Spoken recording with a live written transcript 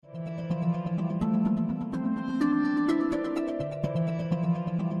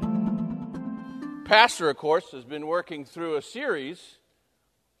pastor, of course, has been working through a series,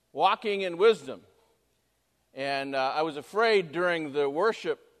 Walking in Wisdom. And I was afraid during the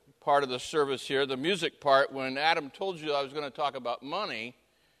worship part of the service here, the music part, when Adam told you I was going to talk about money,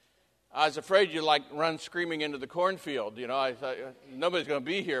 I was afraid you'd run screaming into the cornfield. You know, I thought nobody's going to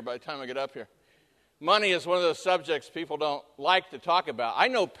be here by the time I get up here. Money is one of those subjects people don't like to talk about. I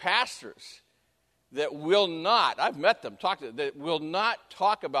know pastors that will not, I've met them, that will not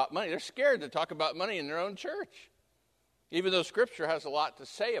talk about money. They're scared to talk about money in their own church, even though Scripture has a lot to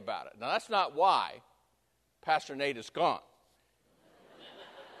say about it. Now, that's not why Pastor Nate is gone,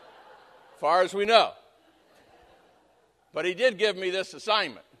 as far as we know. But he did give me this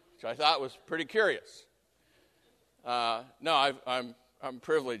assignment, which I thought was pretty curious. I'm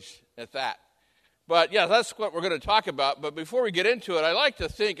privileged at that. But, yeah, that's what we're going to talk about. But before we get into it, I like to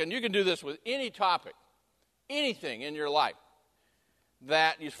think, and you can do this with any topic, anything in your life,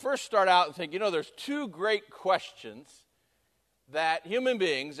 that you first start out and think, there's two great questions that human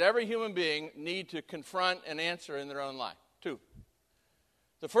beings, every human being, need to confront and answer in their own life. Two.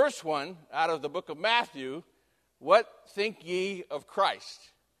 The first one, out of the book of Matthew, what think ye of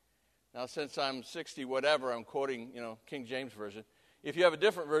Christ? Now, since I'm 60 whatever, I'm quoting, King James Version. If you have a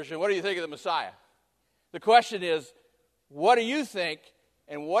different version, what do you think of the Messiah? The question is, what do you think,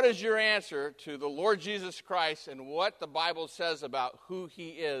 and what is your answer to the Lord Jesus Christ and what the Bible says about who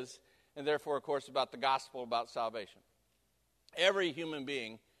he is, and therefore, of course, about the gospel, about salvation? Every human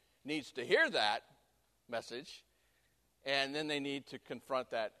being needs to hear that message, and then they need to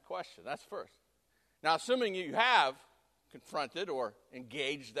confront that question. That's first. Now, assuming you have confronted or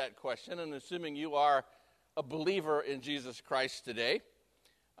engaged that question, and assuming you are a believer in Jesus Christ today,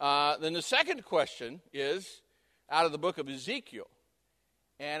 then the second question is out of the book of Ezekiel.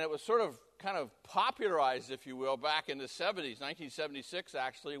 And it was kind of popularized, if you will, back in the 70s, 1976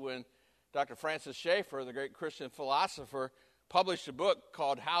 actually, when Dr. Francis Schaeffer, the great Christian philosopher, published a book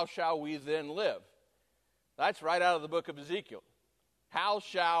called How Shall We Then Live? That's right out of the book of Ezekiel. How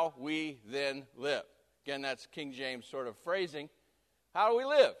shall we then live? Again, that's King James sort of phrasing. How do we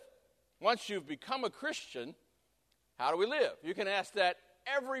live? Once you've become a Christian, how do we live? You can ask that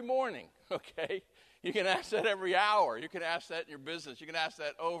every morning, okay? You can ask that every hour. You can ask that in your business. You can ask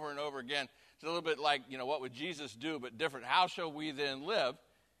that over and over again. It's a little bit like, what would Jesus do, but different. How shall we then live?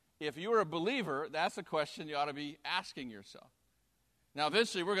 If you're a believer, that's a question you ought to be asking yourself. Now,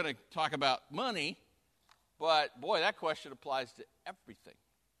 eventually, we're going to talk about money, but, boy, that question applies to everything.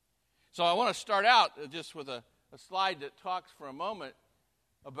 So I want to start out just with a slide that talks for a moment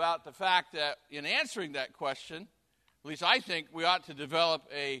about the fact that in answering that question, at least I think we ought to develop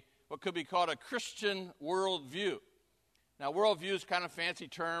what could be called a Christian worldview. Now, worldview is kind of a fancy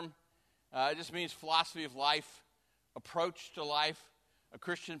term. It just means philosophy of life, approach to life, a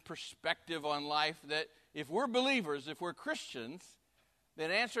Christian perspective on life. That if we're believers, if we're Christians,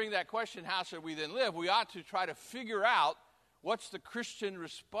 then answering that question, how should we then live, we ought to try to figure out what's the Christian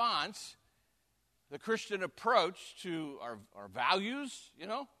response, the Christian approach to our values,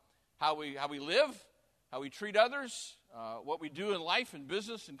 how we live, how we treat others, what we do in life and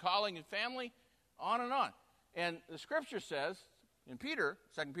business and calling and family, on and on. And the Scripture says in 2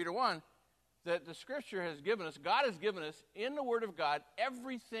 Peter 1, that the Scripture has given us, God has given us in the Word of God,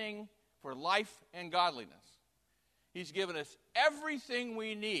 everything for life and godliness. He's given us everything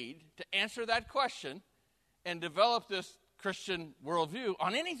we need to answer that question and develop this Christian worldview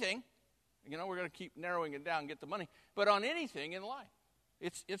on anything. We're going to keep narrowing it down and get the money, but on anything in life.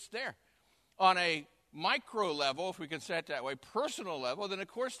 It's there. On a micro level, if we can say it that way, personal level, then of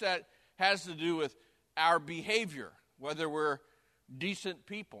course that has to do with our behavior, whether we're decent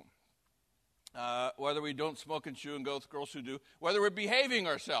people, whether we don't smoke and chew and go with girls who do, whether we're behaving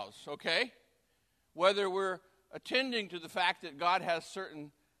ourselves, okay? Whether we're attending to the fact that God has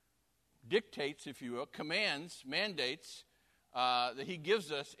certain dictates, if you will, commands, mandates, that he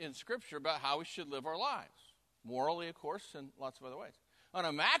gives us in Scripture about how we should live our lives. Morally, of course, and lots of other ways. On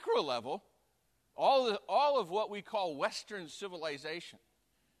a macro level, all of what we call Western civilization,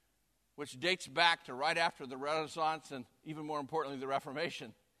 which dates back to right after the Renaissance and even more importantly the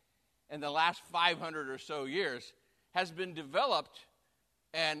Reformation, and the last 500 or so years, has been developed,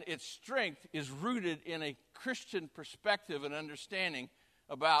 and its strength is rooted in a Christian perspective and understanding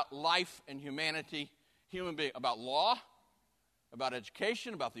about life and humanity, human being, about law, about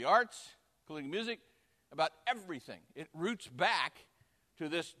education, about the arts, including music, about everything. It roots back to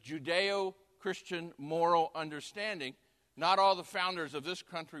this Judeo-Christian moral understanding. Not all the founders of this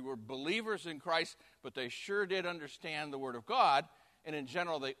country were believers in Christ, but they sure did understand the Word of God, and in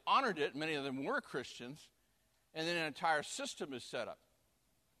general they honored it. Many of them were Christians, and then an entire system is set up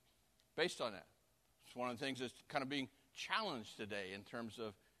based on that. It's one of the things that's kind of being challenged today in terms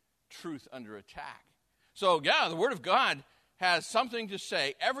of truth under attack. So, yeah, the Word of God has something to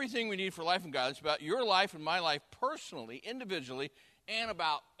say, everything we need for life and godliness, about your life and my life personally, individually, and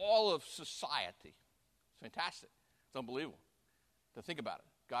about all of society. It's fantastic. It's unbelievable to think about it.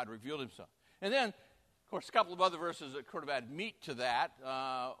 God revealed himself. And then, of course, a couple of other verses that could have added meat to that.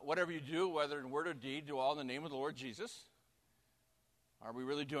 Whatever you do, whether in word or deed, do all in the name of the Lord Jesus. Are we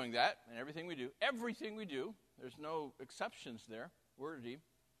really doing that? And everything we do, there's no exceptions there, word or deed.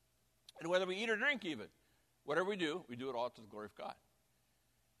 And whether we eat or drink even, whatever we do it all to the glory of God.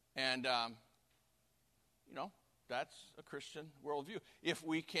 And, that's a Christian worldview. If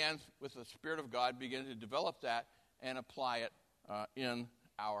we can, with the Spirit of God, begin to develop that and apply it in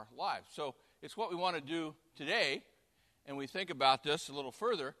our lives. So it's what we want to do today, and we think about this a little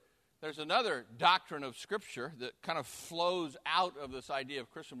further. There's another doctrine of Scripture that kind of flows out of this idea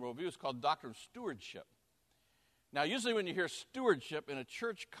of Christian worldview. It's called doctrine of stewardship. Now, usually when you hear stewardship in a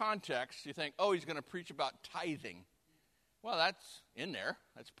church context, you think, oh, he's going to preach about tithing. Well, that's in there.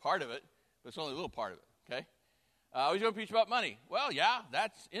 That's part of it, but it's only a little part of it, okay? He's going to preach about money. Well, yeah,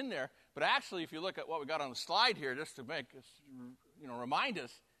 that's in there. But actually, if you look at what we got on the slide here, just to make us, remind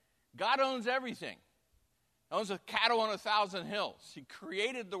us, God owns everything. He owns a cattle on 1,000 hills. He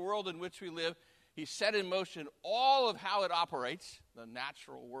created the world in which we live. He set in motion all of how it operates, the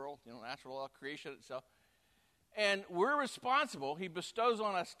natural world, natural law, creation itself. And we're responsible. He bestows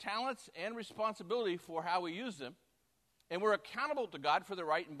on us talents and responsibility for how we use them. And we're accountable to God for the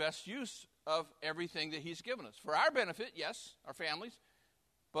right and best use of everything that he's given us. For our benefit, yes, our families,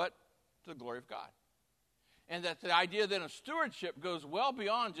 but to the glory of God. And that the idea then of stewardship goes well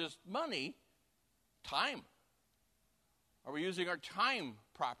beyond just money, time. Are we using our time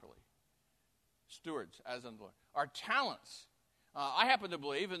properly? Stewards, as in the Lord. Our talents. I happen to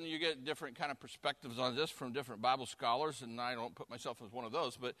believe, and you get different kind of perspectives on this from different Bible scholars, and I don't put myself as one of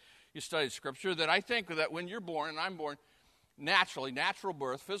those, but you study Scripture, that I think that when you're born, and I'm born naturally, natural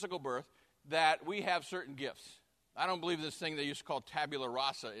birth, physical birth, that we have certain gifts. I don't believe this thing they used to call tabula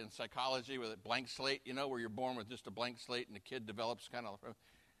rasa in psychology with a blank slate, where you're born with just a blank slate and the kid develops kind of.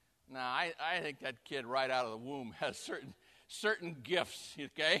 No, I think that kid right out of the womb has certain gifts,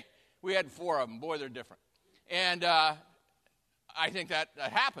 okay? We had 4 of them. Boy, they're different. And I think that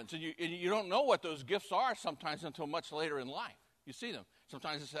happens. And you don't know what those gifts are sometimes until much later in life. You see them.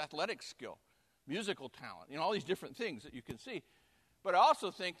 Sometimes it's athletic skill, musical talent, all these different things that you can see. But I also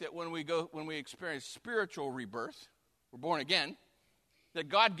think that when we experience spiritual rebirth, we're born again, that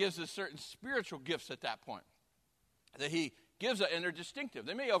God gives us certain spiritual gifts at that point. That he gives us, and they're distinctive.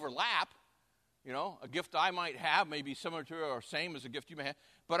 They may overlap. A gift I might have may be similar to or same as a gift you may have.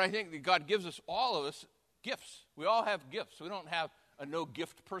 But I think that God gives us, all of us, gifts. We all have gifts. We don't have a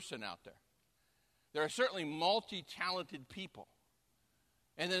no-gift person out there. There are certainly multi-talented people.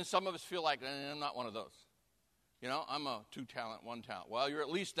 And then some of us feel like, I'm not one of those. I'm a 2 talent, 1 talent. Well, you're at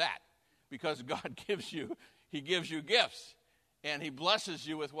least that, because God gives you gifts, and he blesses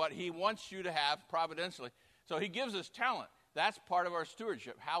you with what he wants you to have providentially. So he gives us talent. That's part of our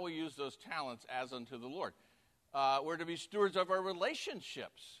stewardship, how we use those talents as unto the Lord. We're to be stewards of our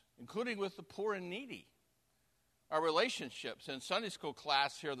relationships, including with the poor and needy. Our relationships. In Sunday school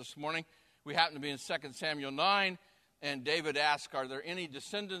class here this morning, we happen to be in 2 Samuel 9, and David asked, are there any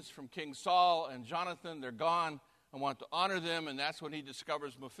descendants from King Saul and Jonathan? They're gone. I want to honor them, and that's when he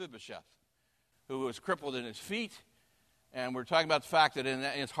discovers Mephibosheth, who was crippled in his feet. And we're talking about the fact that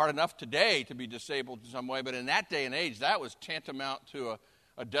it's hard enough today to be disabled in some way, but in that day and age, that was tantamount to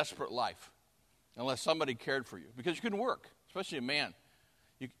a desperate life, unless somebody cared for you, because you couldn't work, especially a man.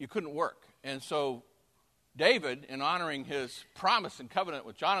 You couldn't work. And so David, in honoring his promise and covenant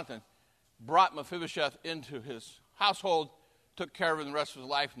with Jonathan, brought Mephibosheth into his household, took care of him the rest of his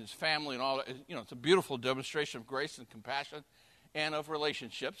life and his family and all that. It's a beautiful demonstration of grace and compassion and of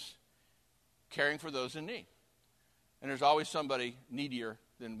relationships, caring for those in need. And there's always somebody needier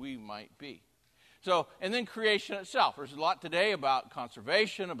than we might be. So, and then creation itself. There's a lot today about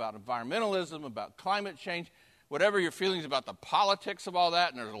conservation, about environmentalism, about climate change, whatever your feelings about the politics of all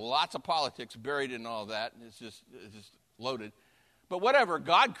that, and there's lots of politics buried in all that, and it's just loaded. But whatever,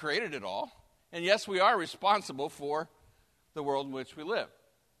 God created it all. And yes, we are responsible for the world in which we live.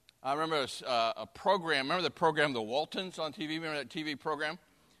 I remember a program, remember the program The Waltons on TV? Remember that TV program?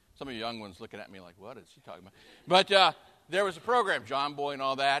 Some of you young ones looking at me like, what is he talking about? But there was a program, John Boy and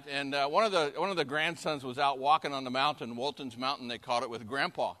all that, and one of the grandsons was out walking on the mountain, Walton's Mountain, they called it, with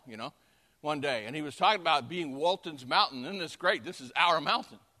Grandpa, one day. And he was talking about being Walton's Mountain. Isn't this great? This is our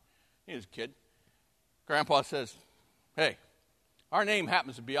mountain. He was a kid. Grandpa says, hey, our name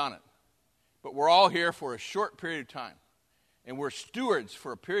happens to be on it. but we're all here for a short period of time. And we're stewards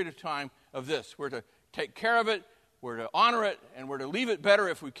for a period of time of this. We're to take care of it, we're to honor it, and we're to leave it better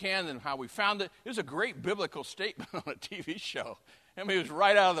if we can than how we found it. It was a great biblical statement on a TV show. I mean, it was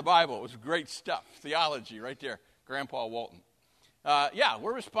right out of the Bible. It was great stuff. Theology right there. Grandpa Walton.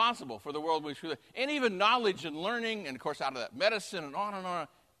 We're responsible for the world in which we live. And even knowledge and learning, and of course out of that medicine and on and on.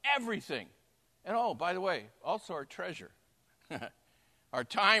 Everything. And oh, by the way, also our treasure. Our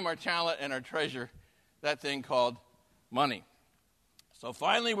time, our talent, and our treasure. That thing called money. So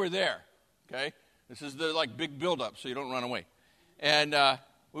finally we're there. Okay? This is the big buildup so you don't run away. And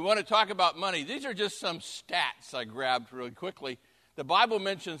we want to talk about money. These are just some stats I grabbed really quickly. The Bible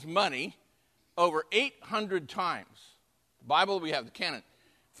mentions money over 800 times. The Bible, we have the canon.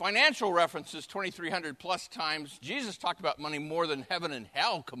 Financial references, 2,300 plus times. Jesus talked about money more than heaven and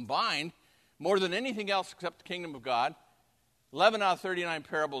hell combined, more than anything else except the kingdom of God. 11 out of 39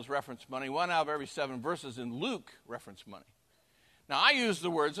 parables reference money. 1 out of every 7 verses in Luke reference money. Now, I use the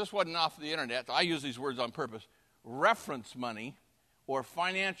words, this wasn't off the internet, I use these words on purpose, reference money or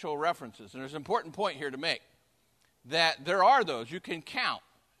financial references. And there's an important point here to make, that there are those you can count.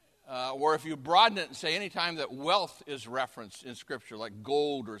 Or if you broaden it and say any time that wealth is referenced in Scripture, like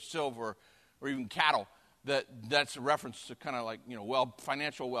gold or silver or even cattle, that's a reference to kind of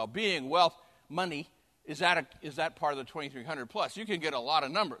financial well-being, wealth, money, is that part of the 2,300 plus? You can get a lot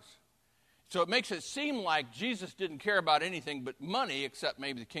of numbers. So it makes it seem like Jesus didn't care about anything but money, except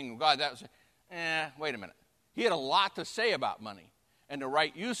maybe the kingdom of God. That was, wait a minute. He had a lot to say about money and the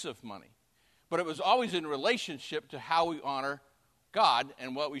right use of money. But it was always in relationship to how we honor God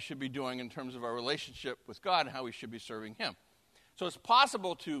and what we should be doing in terms of our relationship with God and how we should be serving Him. So it's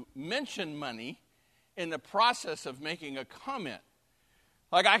possible to mention money in the process of making a comment.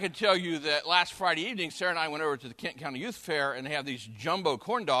 Like I could tell you that last Friday evening, Sarah and I went over to the Kent County Youth Fair, and they have these jumbo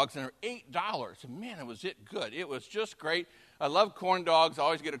corn dogs, and they're $8. And man, was it good. It was just great. I love corn dogs. I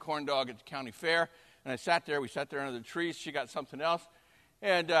always get a corn dog at the county fair. And we sat there under the trees. She got something else.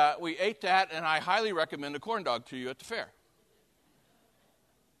 And we ate that, and I highly recommend a corn dog to you at the fair.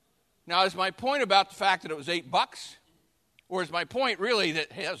 Now, is my point about the fact that it was $8? Or is my point really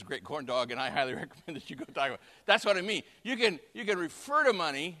that, hey, that was a great corn dog, and I highly recommend that you go talk about it? That's what I mean. You can refer to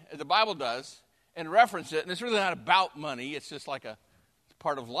money, as the Bible does, and reference it, and it's really not about money. It's just like a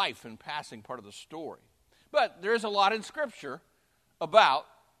part of life and passing part of the story. But there is a lot in Scripture about,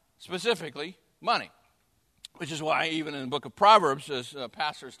 specifically, money, which is why even in the Book of Proverbs, as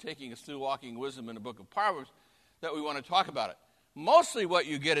pastors taking us through walking wisdom in the Book of Proverbs, that we want to talk about it. Mostly what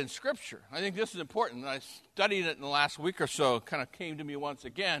you get in Scripture. I think this is important. I studied it in the last week or so. It kind of came to me once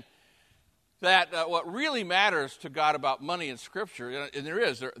again that what really matters to God about money in Scripture, and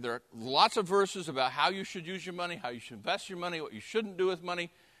there are lots of verses about how you should use your money, how you should invest your money, what you shouldn't do with money,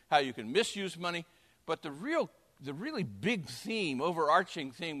 how you can misuse money. But the really big theme,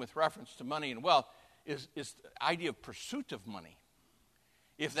 overarching theme with reference to money and wealth is the idea of pursuit of money.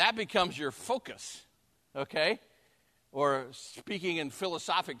 If that becomes your focus, okay? Or speaking in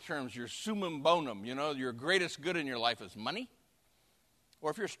philosophic terms, your summum bonum, your greatest good in your life is money. Or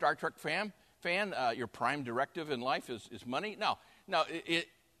if you're a Star Trek fan, your prime directive in life is money. No,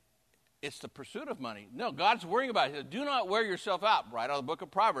 it's the pursuit of money. No, God's worrying about it. Do not wear yourself out, right out of the Book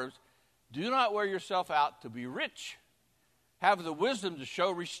of Proverbs. Do not wear yourself out to be rich. Have the wisdom to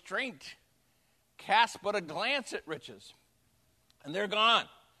show restraint. Cast but a glance at riches, and they're gone.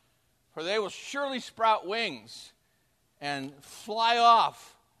 For they will surely sprout wings and fly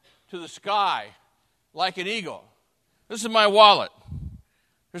off to the sky like an eagle. This is my wallet.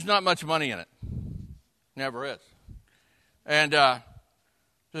 There's not much money in it. Never is. And as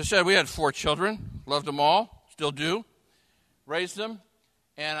I said, we had 4 children. Loved them all. Still do. Raised them.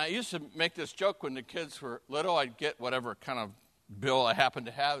 And I used to make this joke when the kids were little. I'd get whatever kind of bill I happened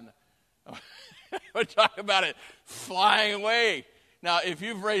to have. And I would talk about it flying away. Now, if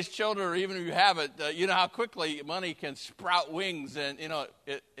you've raised children, or even if you haven't, you know how quickly money can sprout wings, and,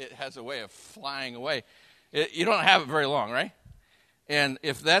 it has a way of flying away. You don't have it very long, right? And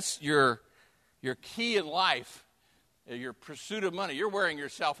if that's your key in life, your pursuit of money, you're wearing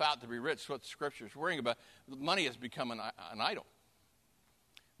yourself out to be rich, what the Scripture is worrying about. Money has become an idol.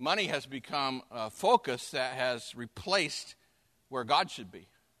 Money has become a focus that has replaced where God should be.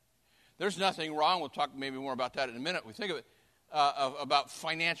 There's nothing wrong. We'll talk maybe more about that in a minute. We think of it. About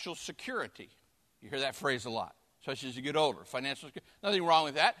financial security. You hear that phrase a lot, especially as you get older. Financial security. Nothing wrong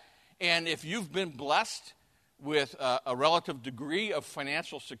with that. And if you've been blessed with a relative degree of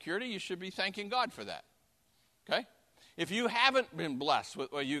financial security, you should be thanking God for that. Okay? If you haven't been blessed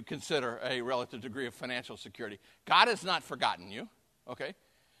with what you consider a relative degree of financial security, God has not forgotten you. Okay?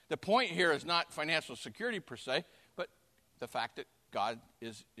 The point here is not financial security per se, but the fact that God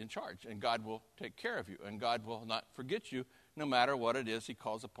is in charge, and God will take care of you, and God will not forget you no matter what it is he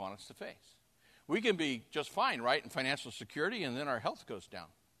calls upon us to face. We can be just fine, right, in financial security, and then our health goes down.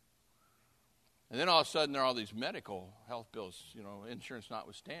 And then all of a sudden there are all these medical health bills, insurance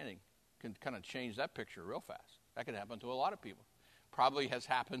notwithstanding, can kind of change that picture real fast. That can happen to a lot of people. Probably has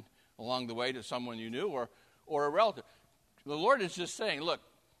happened along the way to someone you knew or a relative. The Lord is just saying, look,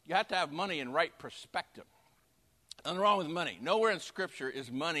 you have to have money in right perspective. Nothing wrong with money. Nowhere in Scripture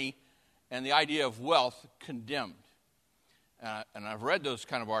is money and the idea of wealth condemned. And I've read those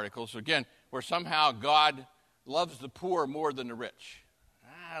kind of articles, again, where somehow God loves the poor more than the rich.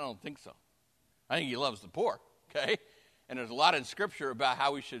 I don't think so. I think he loves the poor, okay? And there's a lot in Scripture about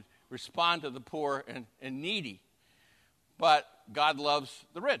how we should respond to the poor and needy. But God loves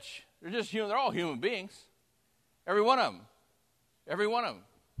the rich. They're just human. They're all human beings. Every one of them. Every one of them.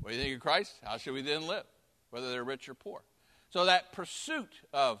 What do you think of Christ? How should we then live? Whether they're rich or poor. So that pursuit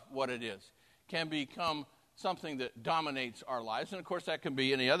of what it is can become something that dominates our lives. And, of course, that can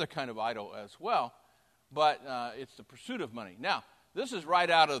be any other kind of idol as well. But it's the pursuit of money. Now, this is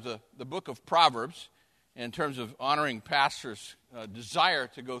right out of the Book of Proverbs in terms of honoring pastors' desire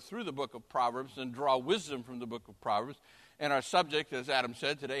to go through the Book of Proverbs and draw wisdom from the Book of Proverbs. And our subject, as Adam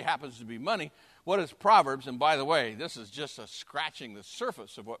said, today happens to be money. What is Proverbs? And by the way, this is just scratching the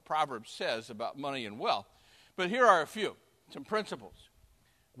surface of what Proverbs says about money and wealth. But here are a few, some principles.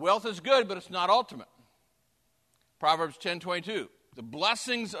 Wealth is good, but it's not ultimate. Proverbs 10:22, the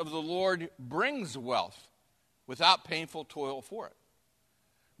blessings of the Lord brings wealth without painful toil for it.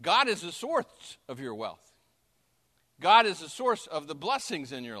 God is the source of your wealth. God is the source of the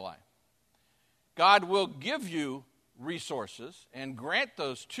blessings in your life. God will give you resources and grant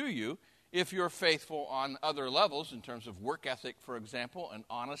those to you if you're faithful on other levels in terms of work ethic, for example, and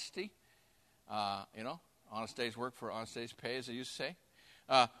honesty. Honest day's work for honest day's pay, as they used to say.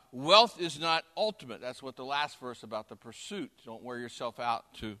 Wealth is not ultimate. That's what the last verse about the pursuit. Don't wear yourself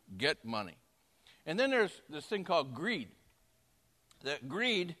out to get money. And then there's this thing called greed. That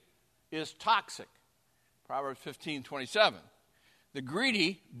greed is toxic. Proverbs 15:27. The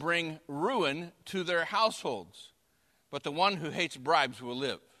greedy bring ruin to their households, but the one who hates bribes will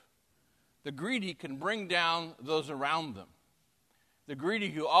live. The greedy can bring down those around them. The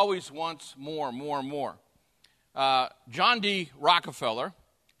greedy who always wants more. John D. Rockefeller,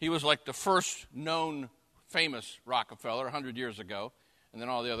 he was like the first known famous Rockefeller 100 years ago, and then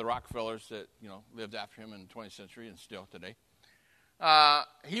all the other Rockefellers that lived after him in the 20th century and still today.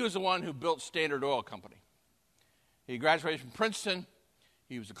 He was the one who built Standard Oil Company. He graduated from Princeton.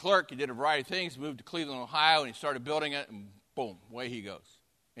 He was a clerk. He did a variety of things. Moved to Cleveland, Ohio, and he started building it, and boom, away he goes.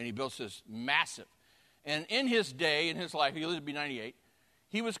 And he built this massive. And in his day, in his life, he lived to be 98,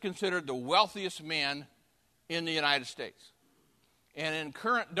 he was considered the wealthiest man in the United States. And in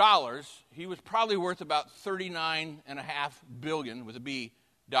current dollars, he was probably worth about $39.5 billion with a B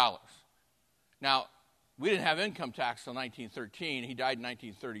dollars. Now, we didn't have income tax until 1913. He died in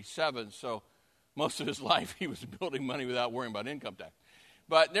 1937, so most of his life he was building money without worrying about income tax.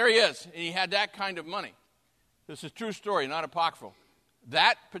 But there he is, and he had that kind of money. This is a true story, not apocryphal.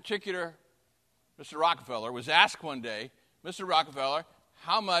 That particular Mr. Rockefeller was asked one day, Mr. Rockefeller,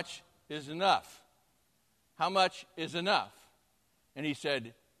 how much is enough? How much is enough? And he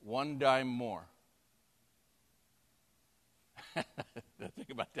said, 1 dime more. Think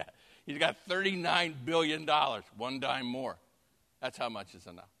about that. He's got $39 billion, 1 dime more. That's how much is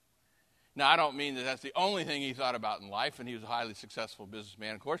enough. Now, I don't mean that that's the only thing he thought about in life, and he was a highly successful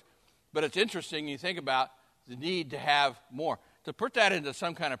businessman, of course. But it's interesting, you think about the need to have more. To put that into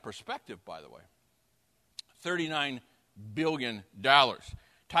some kind of perspective, by the way, $39 billion.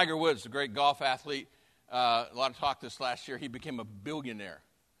 Tiger Woods, the great golf athlete, a lot of talk this last year, he became a billionaire.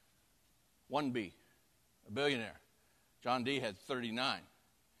 1B, a billionaire. John D. had 39.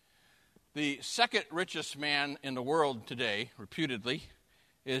 The second richest man in the world today, reputedly,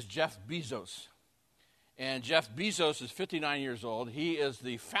 is Jeff Bezos. And Jeff Bezos is 59 years old. He is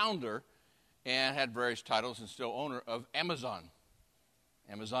the founder and had various titles and still owner of Amazon.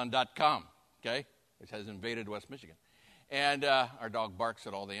 Amazon.com, okay? Which has invaded West Michigan. And our dog barks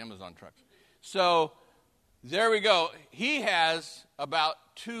at all the Amazon trucks. So there we go. He has about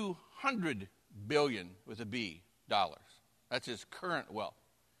 $200 billion with a B dollars. That's his current wealth.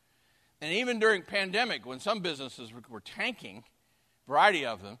 And even during pandemic, when some businesses were tanking, variety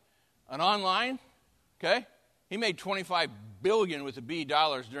of them, and online, okay, he made $25 billion with a B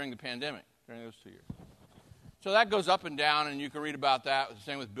dollars during the pandemic, during those 2 years. So that goes up and down, and you can read about that. The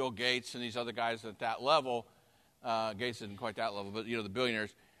same with Bill Gates and these other guys at that level. Gates isn't quite that level, but, the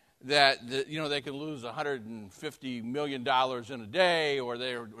billionaires. that they can lose $150 million in a day, or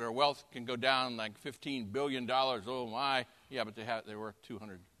their wealth can go down like $15 billion. Oh my! Yeah, but they're worth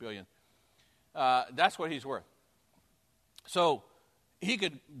 $200 billion. That's what he's worth. So he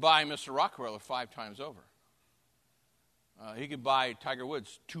could buy Mr. Rockefeller 5 times over. He could buy Tiger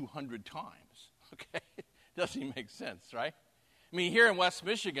Woods 200 times. Okay, doesn't even make sense, right? I mean, here in West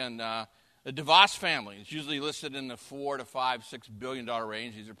Michigan, the DeVos family is usually listed in the $4 to $5, $6 billion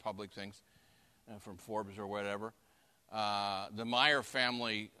range. These are public things from Forbes or whatever. The Meyer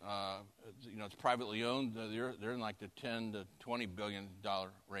family, it's privately owned. They're in like the $10 to $20 billion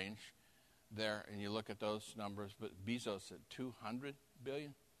range there, and you look at those numbers. But Bezos at $200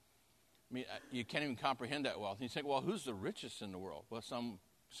 billion. I mean, you can't even comprehend that wealth. And you think, well, who's the richest in the world? Well, some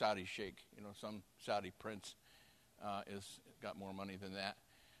Saudi sheikh, some Saudi prince is got more money than that.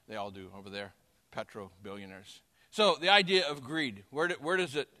 They all do over there, petro-billionaires. So the idea of greed, where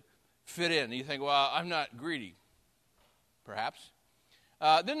does it fit in? You think, well, I'm not greedy, perhaps.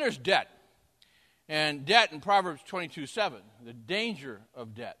 Then there's debt. And debt in Proverbs 22:7, the danger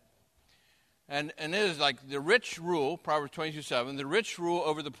of debt. And it is like the rich rule, Proverbs 22:7, the rich rule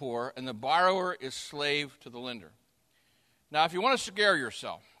over the poor, and the borrower is slave to the lender. Now, if you want to scare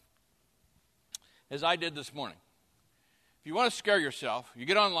yourself, as I did this morning, if you want to scare yourself, you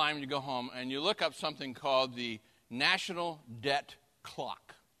get online when you go home, and you look up something called the National Debt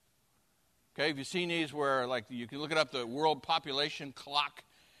Clock. Okay, have you seen these where, like, you can look it up, the world population clock,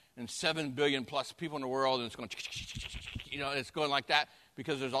 and 7 billion plus people in the world, and it's going, it's going like that,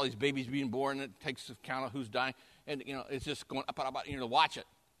 because there's all these babies being born, and it takes account of who's dying, and, it's just going up, watch it.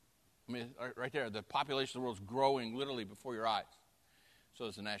 I mean, right there, the population of the world is growing literally before your eyes. So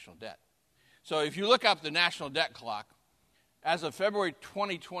is the national debt. So if you look up the National Debt Clock, as of February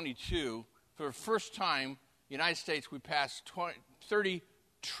 2022, for the first time, the United States, we passed 30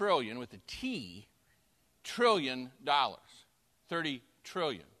 trillion, with a T, trillion dollars. 30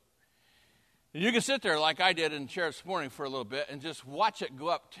 trillion. You can sit there like I did in the chair this morning for a little bit and just watch it go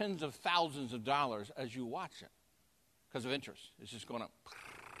up tens of thousands of dollars as you watch it because of interest. It's just going up.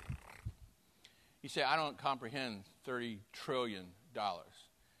 You say, I don't comprehend $30 trillion.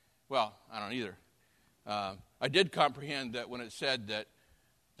 Well, I don't either. I did comprehend that when it said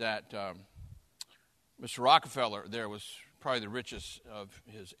that Mr. Rockefeller there was probably the richest of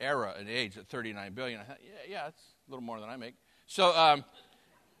his era and age at $39 billion. I thought, yeah, it's a little more than I make. So I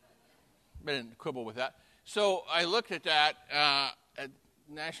didn't quibble with that. So I looked at that, at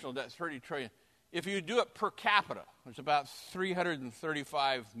national debt, 30 trillion. If you do it per capita, it's about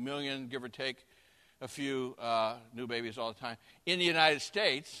 335 million, give or take a few new babies all the time. In the United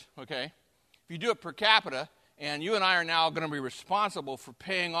States, okay, if you do it per capita, and you and I are now going to be responsible for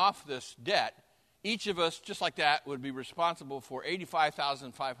paying off this debt, each of us, just like that, would be responsible for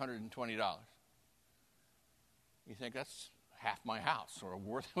 $85,520. You think that's half my house or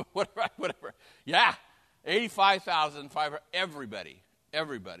worth whatever. Yeah, $85,500. Everybody,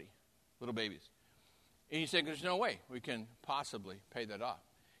 little babies. And you think there's no way we can possibly pay that off.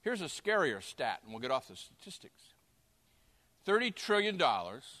 Here's a scarier stat, and we'll get off the statistics. $30 trillion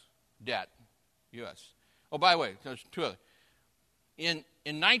debt, U.S. Oh, by the way, there's two other. In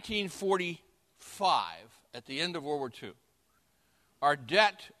 1945, at the end of World War II, our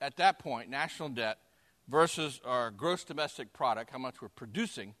debt at that point, national debt, versus our gross domestic product, how much we're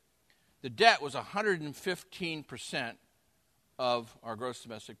producing, the debt was 115% of our gross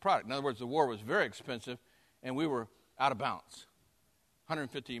domestic product. In other words, the war was very expensive, and we were out of bounds.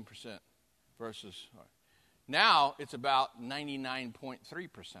 115% versus. Now it's about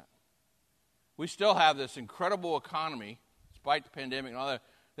 99.3%. We still have this incredible economy, despite the pandemic and all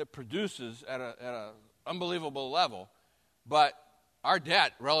that produces at an unbelievable level, but our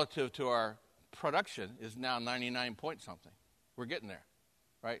debt relative to our production is now 99 point something. We're getting there,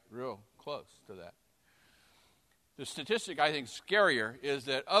 right? Real close to that. The statistic I think scarier is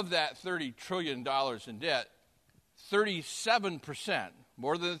that of that $30 trillion in debt, 37%,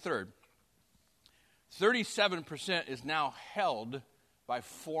 more than a third, 37% is now held by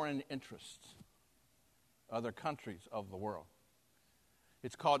foreign interests, other countries of the world.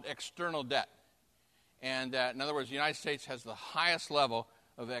 It's called external debt. And in other words, the United States has the highest level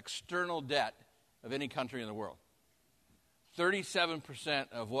of external debt of any country in the world.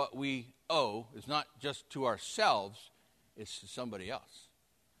 37% of what we owe is not just to ourselves, it's to somebody else.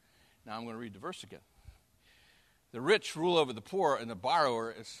 Now I'm going to read the verse again. The rich rule over the poor, and the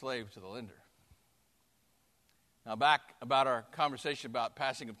borrower is slave to the lender. Now back about our conversation about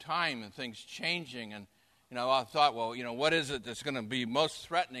passing of time and things changing, and I thought, well, what is it that's going to be most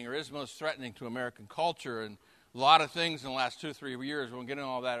threatening or is most threatening to American culture and A lot of things in the last 2 or 3 years, when getting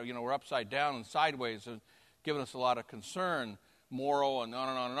all that, we're upside down and sideways and giving us a lot of concern, moral, and on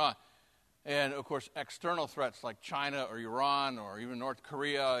and on and on. And, of course, external threats like China or Iran or even North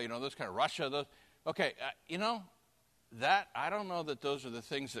Korea, those kind of Russia. That I don't know that those are the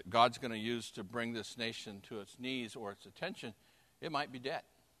things that God's going to use to bring this nation to its knees or its attention. It might be debt.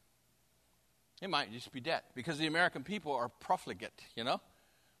 It might just be debt because the American people are profligate,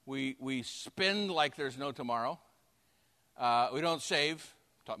 We spend like there's no tomorrow. We don't save.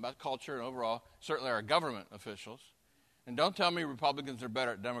 I'm talking about culture and overall. Certainly our government officials. And don't tell me Republicans are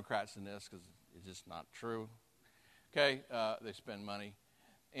better at Democrats than this because it's just not true. Okay, they spend money.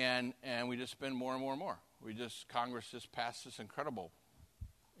 And we just spend more and more and more. Congress just passed this incredible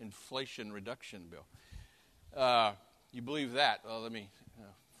inflation reduction bill. You believe that? Well, let me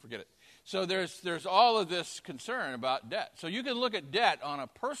forget it. So there's all of this concern about debt. So you can look at debt on a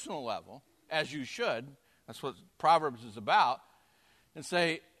personal level, as you should. That's what Proverbs is about. And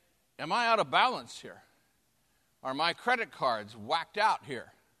say, am I out of balance here? Are my credit cards whacked out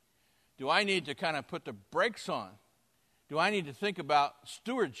here? Do I need to kind of put the brakes on? Do I need to think about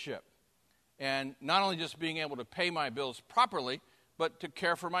stewardship? And not only just being able to pay my bills properly, but to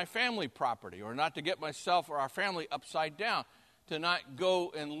care for my family property, or not to get myself or our family upside down, to not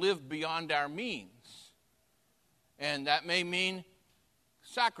go and live beyond our means. And that may mean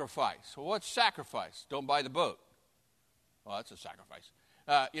sacrifice. Well, what's sacrifice? Don't buy the boat. Well, that's a sacrifice.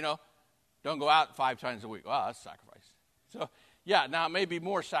 Don't go out 5 times a week. Well, that's sacrifice. So, yeah, now it may be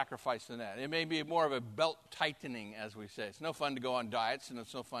more sacrifice than that. It may be more of a belt tightening, as we say. It's no fun to go on diets, and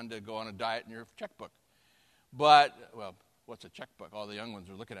it's no fun to go on a diet in your checkbook. But, well, what's a checkbook? All the young ones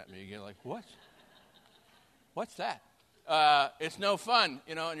are looking at me. You get like, what? What's that? It's no fun,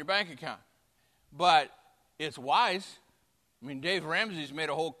 in your bank account. But it's wise. I mean, Dave Ramsey's made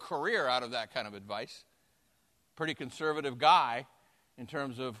a whole career out of that kind of advice. Pretty conservative guy in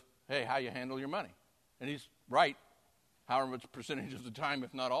terms of, hey, how you handle your money. And he's right. However much percentage of the time,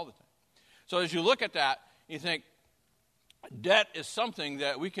 if not all the time. So as you look at that, you think debt is something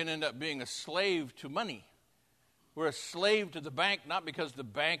that we can end up being a slave to money. We're a slave to the bank, not because the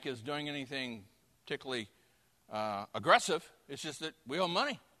bank is doing anything particularly aggressive. It's just that we owe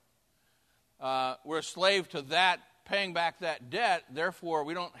money. We're a slave to that, paying back that debt. Therefore,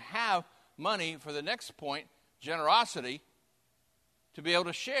 we don't have money for the next point, generosity, to be able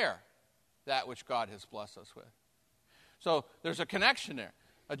to share that which God has blessed us with. So there's a connection there.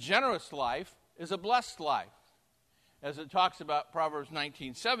 A generous life is a blessed life. As it talks about Proverbs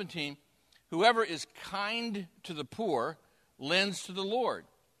 19:17, whoever is kind to the poor lends to the Lord,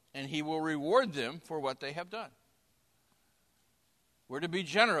 and he will reward them for what they have done. We're to be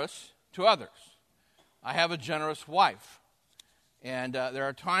generous to others. I have a generous wife, and there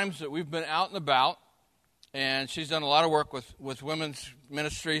are times that we've been out and about, and she's done a lot of work with women's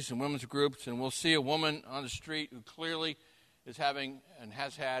ministries and women's groups, and we'll see a woman on the street who clearly is having and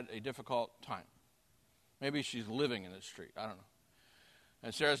has had a difficult time. Maybe she's living in the street. I don't know.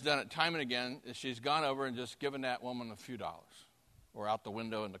 And Sarah's done it time and again. She's gone over and just given that woman a few dollars or out the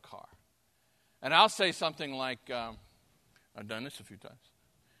window in the car. And I'll say something like, I've done this a few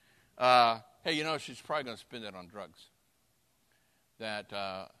times. Hey, she's probably going to spend it on drugs. That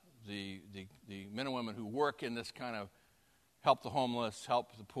the men and women who work in this kind of help the homeless,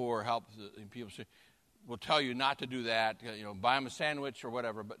 help the poor, help the people will tell you not to do that. Buy them a sandwich or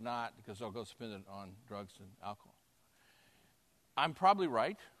whatever, but not because they'll go spend it on drugs and alcohol. I'm probably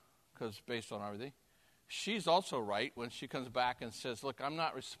right because based on everything. She's also right when she comes back and says, look, I'm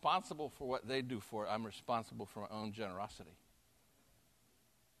not responsible for what they do for it. I'm responsible for my own generosity.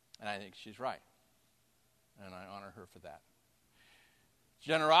 And I think she's right. And I honor her for that.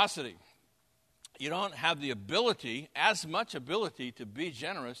 Generosity. You don't have the ability, as much ability, to be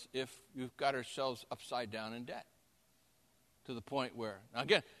generous if you've got ourselves upside down in debt. To the point where, now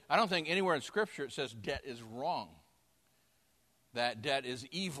again, I don't think anywhere in Scripture it says debt is wrong. That debt is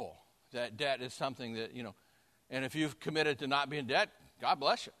evil. That debt is something that, and if you've committed to not be in debt, God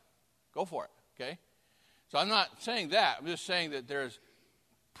bless you. Go for it, okay? So I'm not saying that. I'm just saying that there's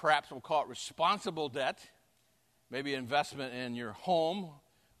perhaps we'll call it responsible debt, maybe investment in your home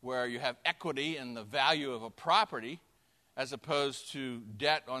where you have equity in the value of a property as opposed to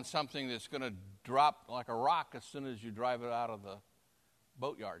debt on something that's going to drop like a rock as soon as you drive it out of the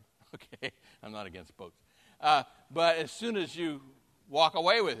boatyard. Okay, I'm not against boats. But as soon as you walk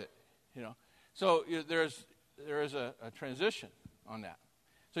away with it, So there is a transition on that.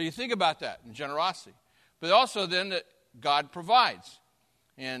 So you think about that in generosity. But also then that God provides.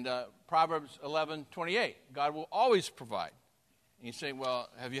 And Proverbs 11:28, God will always provide. And you say, well,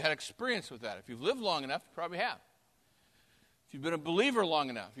 have you had experience with that? If you've lived long enough, you probably have. If you've been a believer long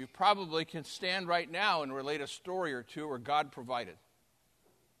enough, you probably can stand right now and relate a story or two where God provided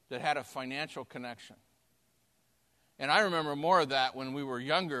that had a financial connection. And I remember more of that when we were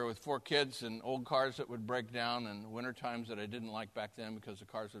younger with 4 kids and old cars that would break down and winter times that I didn't like back then because the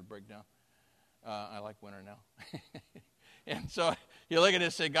cars would break down. I like winter now. And so you look at it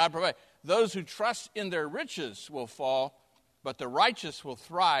and say, God provide. Those who trust in their riches will fall, but the righteous will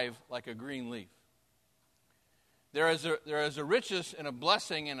thrive like a green leaf. There is a riches and a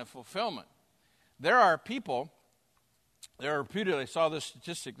blessing and a fulfillment. There are people, there are repeated, I saw this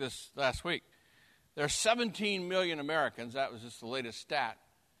statistic this last week, there are 17 million Americans, that was just the latest stat,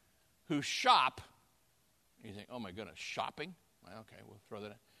 who shop. You think, oh my goodness, shopping? Okay, we'll throw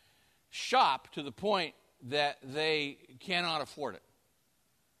that in. Shop to the point that they cannot afford it.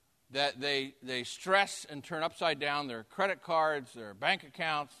 That they stress and turn upside down their credit cards, their bank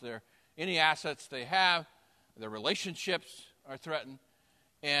accounts, any assets they have, their relationships are threatened,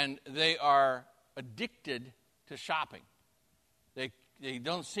 and they are addicted to shopping. They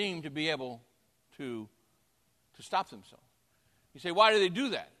don't seem to be able to stop themselves. You say, why do they do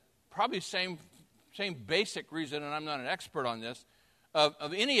that? Probably same basic reason, and I'm not an expert on this,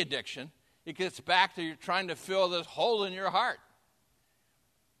 of any addiction. It gets back to you're trying to fill this hole in your heart.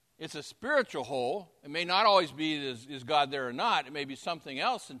 It's a spiritual hole. It may not always be, is God there or not? It may be something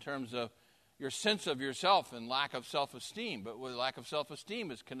else in terms of your sense of yourself and lack of self-esteem. But with lack of self-esteem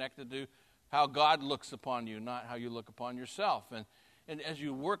is connected to how God looks upon you, not how you look upon yourself. And as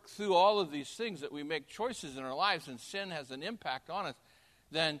you work through all of these things that we make choices in our lives and sin has an impact on us,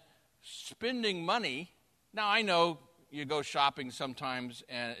 then spending money, now I know you go shopping sometimes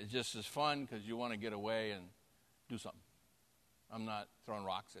and it just is fun because you want to get away and do something. I'm not throwing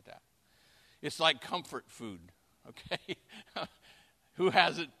rocks at that. It's like comfort food, okay? Who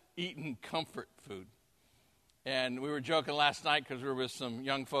hasn't eaten comfort food? And we were joking last night because we were with some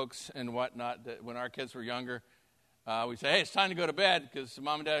young folks and whatnot that when our kids were younger, we say, hey, it's time to go to bed because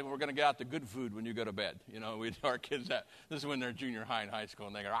Mom and Dad, we're going to get out the good food when you go to bed. You know, we tell our kids that. This is when they're junior high and high school,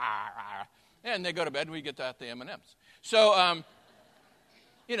 and they go, rah, rah. And they go to bed, and we get out the M&Ms. So,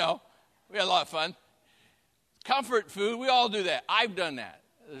 we had a lot of fun. Comfort food, we all do that. I've done that.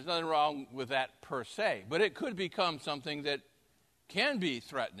 There's nothing wrong with that per se. But it could become something that can be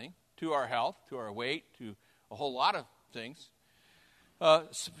threatening to our health, to our weight, to a whole lot of things.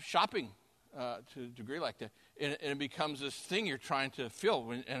 Shopping to a degree like that. And it becomes this thing you're trying to fill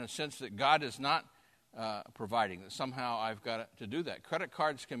in a sense that God is not providing, that somehow I've got to do that. Credit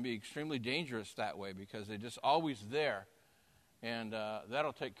cards can be extremely dangerous that way because they're just always there, and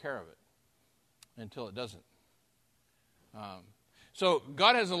that'll take care of it until it doesn't. So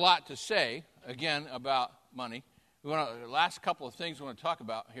God has a lot to say, again, about money. The last couple of things we want to talk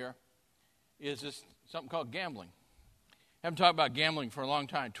about here is this something called gambling. I haven't talked about gambling for a long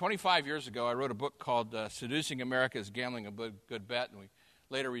time. 25 years ago, I wrote a book called Seducing America is Gambling a Good Bet, and we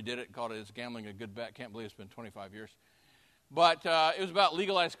later redid it, called it Is Gambling a Good Bet? Can't believe it's been 25 years. But it was about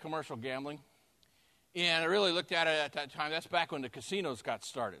legalized commercial gambling, and I really looked at it at that time. That's back when the casinos got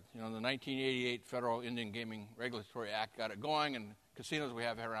started. The 1988 Federal Indian Gaming Regulatory Act got it going, and casinos we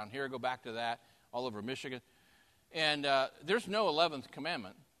have around here go back to that, all over Michigan. And there's no 11th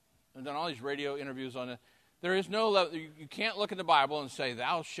commandment. I've done all these radio interviews on it. There is no, you can't look at the Bible and say,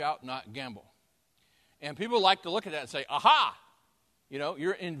 thou shalt not gamble. And people like to look at that and say, aha,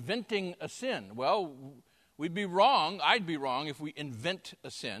 you're inventing a sin. Well, we'd be wrong, I'd be wrong if we invent a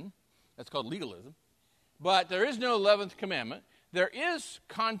sin. That's called legalism. But there is no 11th commandment. There is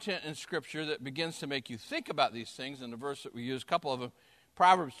content in Scripture that begins to make you think about these things. In the verse that we use, a couple of them,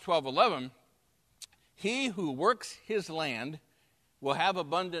 Proverbs 12:11, he who works his land will have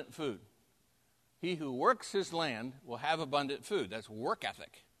abundant food. He who works his land will have abundant food. That's work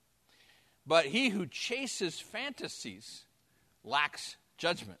ethic. But he who chases fantasies lacks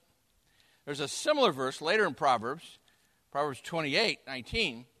judgment. There's a similar verse later in Proverbs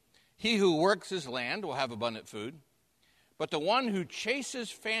 28:19. He who works his land will have abundant food, but the one who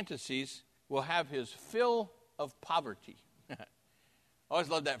chases fantasies will have his fill of poverty. I always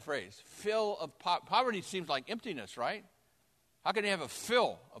love that phrase. Fill of poverty seems like emptiness, right? How can you have a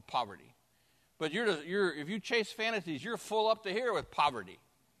fill of poverty? But if you chase fantasies, you're full up to here with poverty.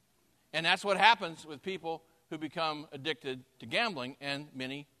 And that's what happens with people who become addicted to gambling, and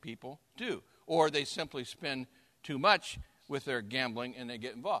many people do. Or they simply spend too much with their gambling and they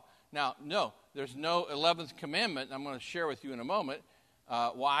get involved. Now, no, there's no 11th commandment. I'm going to share with you in a moment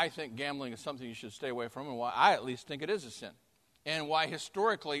why I think gambling is something you should stay away from and why I at least think it is a sin. And why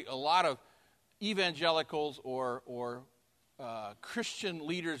historically a lot of evangelicals or Christian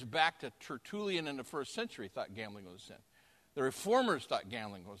leaders back to Tertullian in the first century thought gambling was a sin. The reformers thought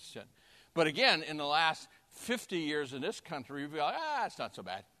gambling was a sin. But again, in the last 50 years in this country, we've been like, it's not so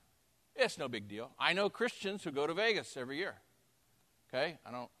bad. It's no big deal. I know Christians who go to Vegas every year. Okay?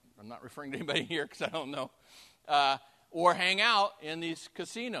 I'm not referring to anybody here because I don't know. Or hang out in these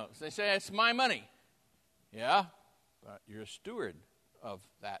casinos. They say, it's my money. Yeah, but you're a steward of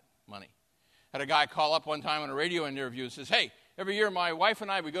that money. Had a guy call up one time on a radio interview and says, hey, every year my wife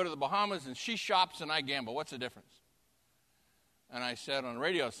and I, we go to the Bahamas and she shops and I gamble. What's the difference? And I said on the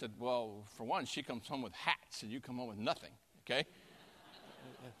radio, I said, well, for one, she comes home with hats and you come home with nothing, okay?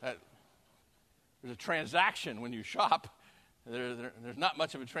 There's a transaction when you shop. There's not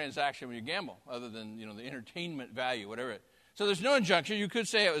much of a transaction when you gamble other than, the entertainment value, whatever. So there's no injunction. You could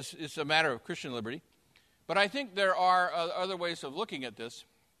say it's a matter of Christian liberty. But I think there are other ways of looking at this,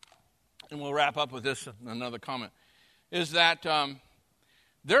 and we'll wrap up with this, another comment, is that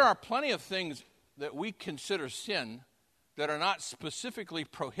there are plenty of things that we consider sin that are not specifically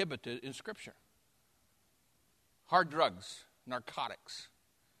prohibited in Scripture. Hard drugs, narcotics,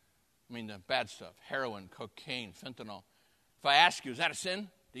 the bad stuff, heroin, cocaine, fentanyl. If I ask you, is that a sin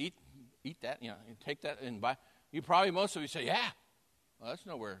to eat that, you take that and buy, most of you say, yeah. Well, that's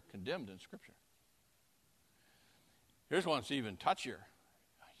nowhere condemned in Scripture. Here's one that's even touchier.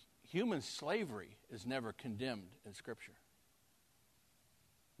 Human slavery is never condemned in Scripture.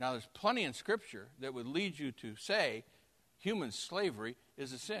 Now, there's plenty in Scripture that would lead you to say human slavery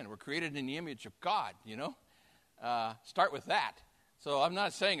is a sin. We're created in the image of God, Start with that. So I'm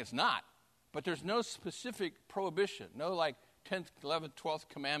not saying it's not, but there's no specific prohibition. No 10th, 11th, 12th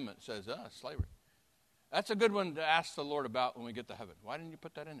commandment says, slavery. That's a good one to ask the Lord about when we get to heaven. Why didn't you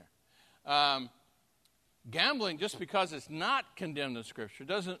put that in there? Gambling, just because it's not condemned in Scripture,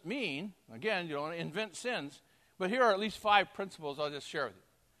 doesn't mean, again, you don't want to invent sins, but here are at least 5 principles I'll just share with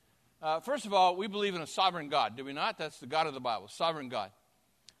you. First of all, we believe in a sovereign God, do we not? That's the God of the Bible, sovereign God.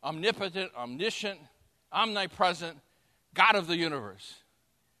 Omnipotent, omniscient, omnipresent, God of the universe.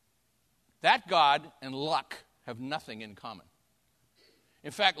 That God and luck have nothing in common.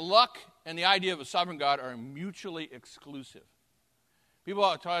 In fact, luck and the idea of a sovereign God are mutually exclusive. People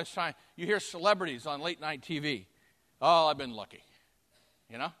all the time, you hear celebrities on late night TV. Oh, I've been lucky.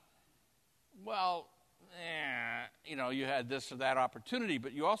 Well, you had this or that opportunity,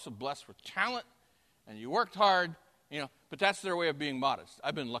 but you also blessed with talent, and you worked hard, but that's their way of being modest.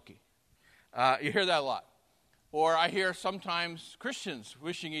 I've been lucky. You hear that a lot. Or I hear sometimes Christians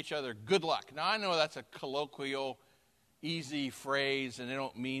wishing each other good luck. Now, I know that's a colloquial, easy phrase, and they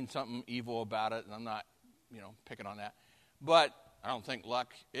don't mean something evil about it, and I'm not, picking on that. But I don't think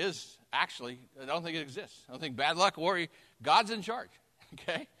luck is actually, I don't think it exists. I don't think bad luck or God's in charge,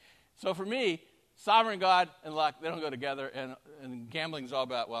 okay? So for me, sovereign God and luck, they don't go together, and gambling's all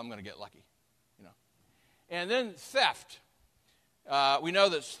about, I'm going to get lucky, And then theft. We know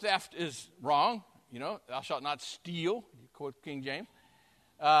that theft is wrong. Thou shalt not steal, quote King James.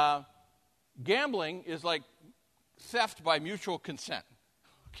 Gambling is like theft by mutual consent,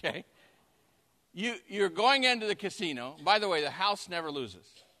 okay? You're going into the casino. By the way, the house never loses.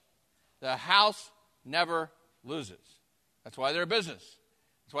 The house never loses. That's why they're a business.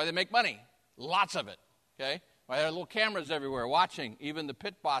 That's why they make money. Lots of it, okay? Why there are little cameras everywhere watching, even the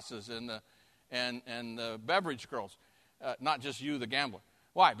pit bosses and the beverage girls, not just you, the gambler.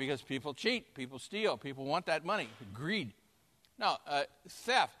 Why? Because people cheat, people steal, people want that money, greed. Now,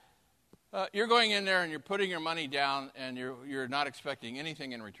 theft. You're going in there and you're putting your money down and you're not expecting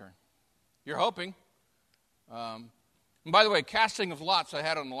anything in return. You're hoping. And by the way, casting of lots I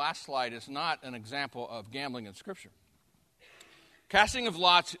had on the last slide is not an example of gambling in Scripture. Casting of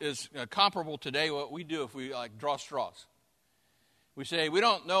lots is comparable today to what we do if we draw straws. We say we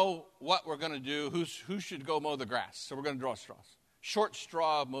don't know what we're going to do, who should go mow the grass, so we're going to draw straws. Short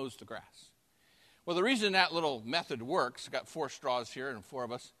straw mows the grass. Well, the reason that little method works, I've got 4 straws here and 4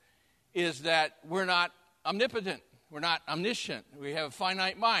 of us, is that we're not omnipotent. We're not omniscient. We have a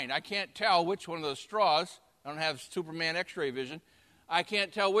finite mind. I can't tell which one of those straws, I don't have Superman x-ray vision, I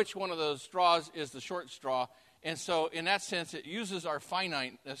can't tell which one of those straws is the short straw. And so in that sense, it uses our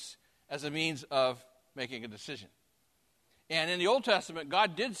finiteness as a means of making a decision. And in the Old Testament,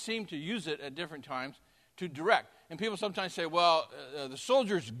 God did seem to use it at different times to direct. And people sometimes say, the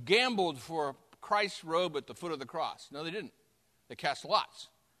soldiers gambled for Christ's robe at the foot of the cross. No, they didn't. They cast lots.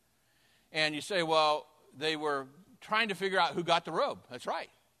 And you say, they were trying to figure out who got the robe. That's right.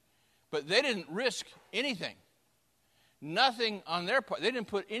 But they didn't risk anything. Nothing on their part. They didn't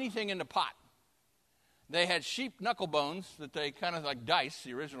put anything in the pot. They had sheep knuckle bones that they kind of like dice,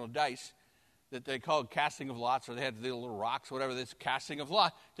 the original dice, that they called casting of lots, or they had the little rocks, whatever, this casting of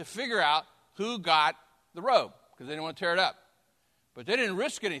lots, to figure out who got the robe, because they didn't want to tear it up. But they didn't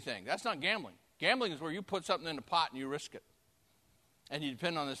risk anything. That's not gambling. Gambling is where you put something in a pot and you risk it. And you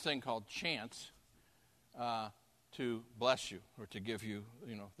depend on this thing called chance to bless you or to give you,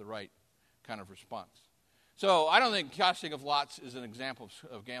 the right kind of response. So I don't think casting of lots is an example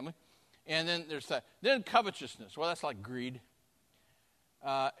of gambling. And then there's that. Then covetousness. Well, that's like greed.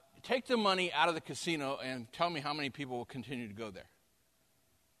 Take the money out of the casino and tell me how many people will continue to go there.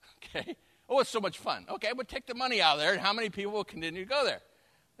 Okay? Oh, it's so much fun. Okay, but take the money out of there, and how many people will continue to go there?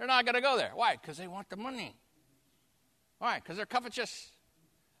 They're not going to go there. Why? Because they want the money. Why? Because they're covetous.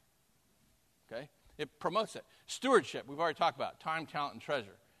 Okay? It promotes it. Stewardship, we've already talked about. Time, talent, and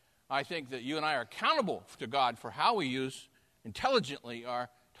treasure. I think that you and I are accountable to God for how we use intelligently our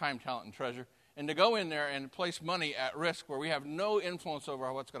time, talent, and treasure. And to go in there and place money at risk where we have no influence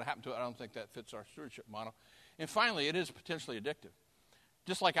over what's going to happen to it, I don't think that fits our stewardship model. And finally, it is potentially addictive.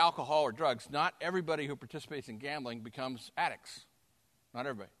 Just like alcohol or drugs, not everybody who participates in gambling becomes addicts. Not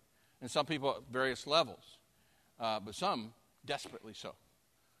everybody. And some people at various levels. But some desperately so.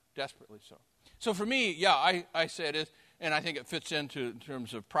 Desperately so. So for me, yeah, I say it is. And I think it fits in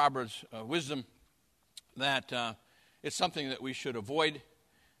terms of Proverbs wisdom that it's something that we should avoid.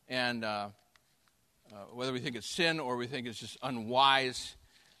 And whether we think it's sin or we think it's just unwise,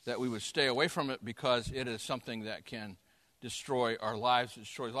 that we would stay away from it because it is something that can destroy our lives. It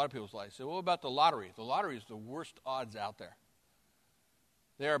destroys a lot of people's lives. So what about the lottery? The lottery is the worst odds out there.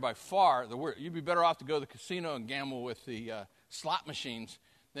 They are by far the worst. You'd be better off to go to the casino and gamble with the slot machines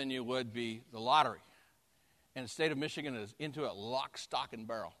than you would be the lottery. And the state of Michigan is into it lock, stock, and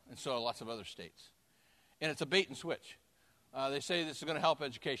barrel. And so are lots of other states. And it's a bait and switch. They say this is going to help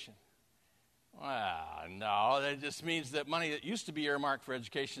education. Well, no, that just means that money that used to be earmarked for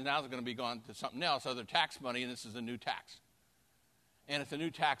education now is going to be gone to something else, other tax money, and this is a new tax. And it's a new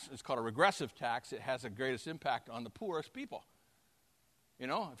tax. It's called a regressive tax. It has the greatest impact on the poorest people.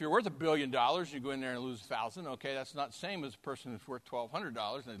 If you're worth $1 billion, you go in there and lose $1,000. Okay, that's not the same as a person who's worth $1,200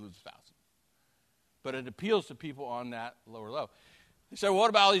 and they lose $1,000. But it appeals to people on that lower level. They say, well, what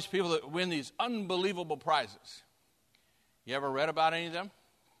about all these people that win these unbelievable prizes? You ever read about any of them?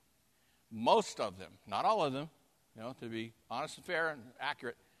 Most of them, not all of them, to be honest and fair and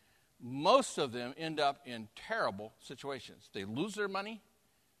accurate, most of them end up in terrible situations. They lose their money,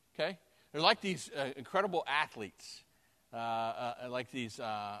 okay? They're like these incredible athletes, like these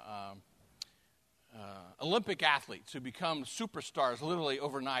Olympic athletes who become superstars literally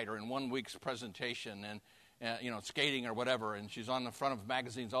overnight or in 1 week's presentation and skating or whatever, and she's on the front of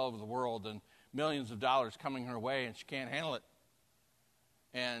magazines all over the world and millions of dollars coming her way and she can't handle it.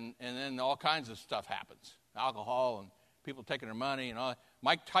 And then all kinds of stuff happens. Alcohol and people taking their money and all that.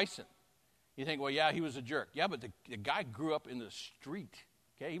 Mike Tyson. You think, well, yeah, he was a jerk. Yeah, but the guy grew up in the street.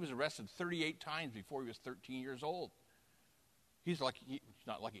 Okay, he was arrested 38 times before he was 13 years old. He's lucky. He's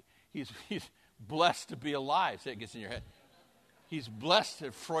not lucky. He's blessed to be alive. Say it gets in your head. He's blessed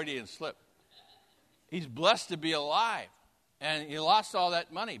to Freudian slip. He's blessed to be alive. And he lost all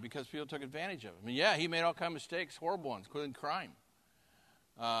that money because people took advantage of him. And yeah, he made all kinds of mistakes, horrible ones, including crime.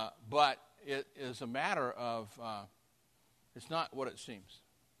 But it is a matter of, it's not what it seems.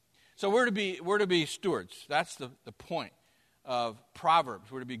 So we're to be stewards. That's the point of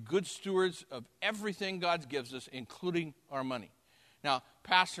Proverbs. We're to be good stewards of everything God gives us, including our money. Now,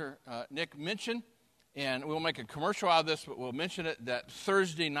 Pastor Nick mentioned, and we'll make a commercial out of this, but we'll mention it, that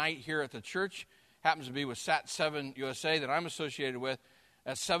Thursday night here at the church happens to be with Sat 7 USA that I'm associated with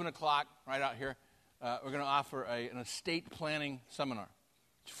at 7 o'clock right out here. We're going to offer an estate planning seminar.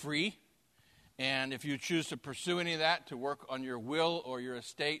 It's free, and if you choose to pursue any of that, to work on your will or your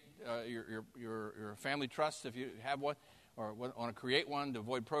estate, your family trust, if you have one, or want to create one to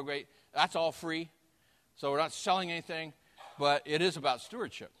avoid probate, that's all free. So we're not selling anything, but it is about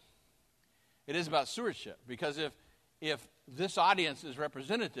stewardship. It is about stewardship, because if this audience is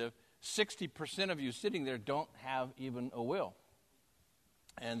representative, 60% of you sitting there don't have even a will,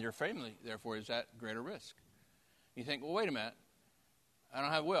 and your family, therefore, is at greater risk. You think, well, wait a minute. I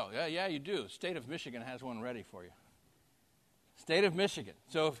don't have a will. Yeah, you do. State of Michigan has one ready for you. State of Michigan.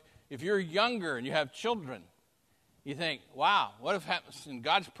 So if you're younger and you have children, you think, wow, what if happens in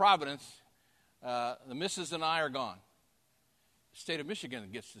God's providence, the missus and I are gone. The state of Michigan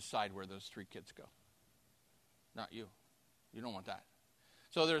gets to decide where those 3 kids go. Not you. You don't want that.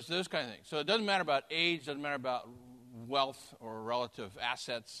 So there's those kind of things. So it doesn't matter about age, doesn't matter about wealth or relative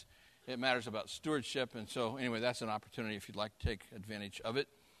assets. It matters about stewardship, and so anyway, that's an opportunity if you'd like to take advantage of it.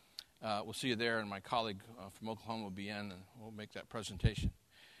 We'll see you there, and my colleague from Oklahoma will be in, and we'll make that presentation.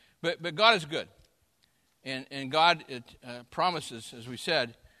 But God is good. And God promises, as we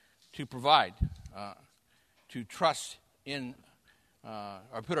said, to provide, to trust in,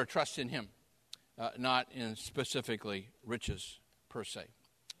 or put our trust in Him, not in specifically riches per se.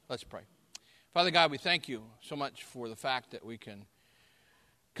 Let's pray. Father God, we thank you so much for the fact that we can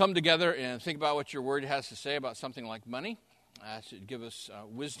come together and think about what your word has to say about something like money. I ask you to give us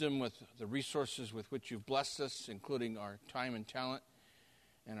wisdom with the resources with which you've blessed us, including our time and talent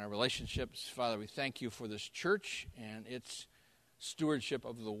and our relationships. Father, we thank you for this church and its stewardship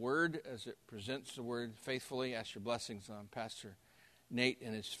of the word as it presents the word faithfully. Ask your blessings on Pastor Nate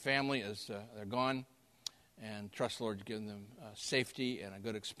and his family as they're gone. And trust, Lord, to give them safety and a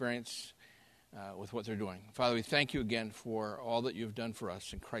good experience with what they're doing. Father, we thank you again for all that you've done for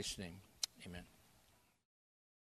us. In Christ's name, amen.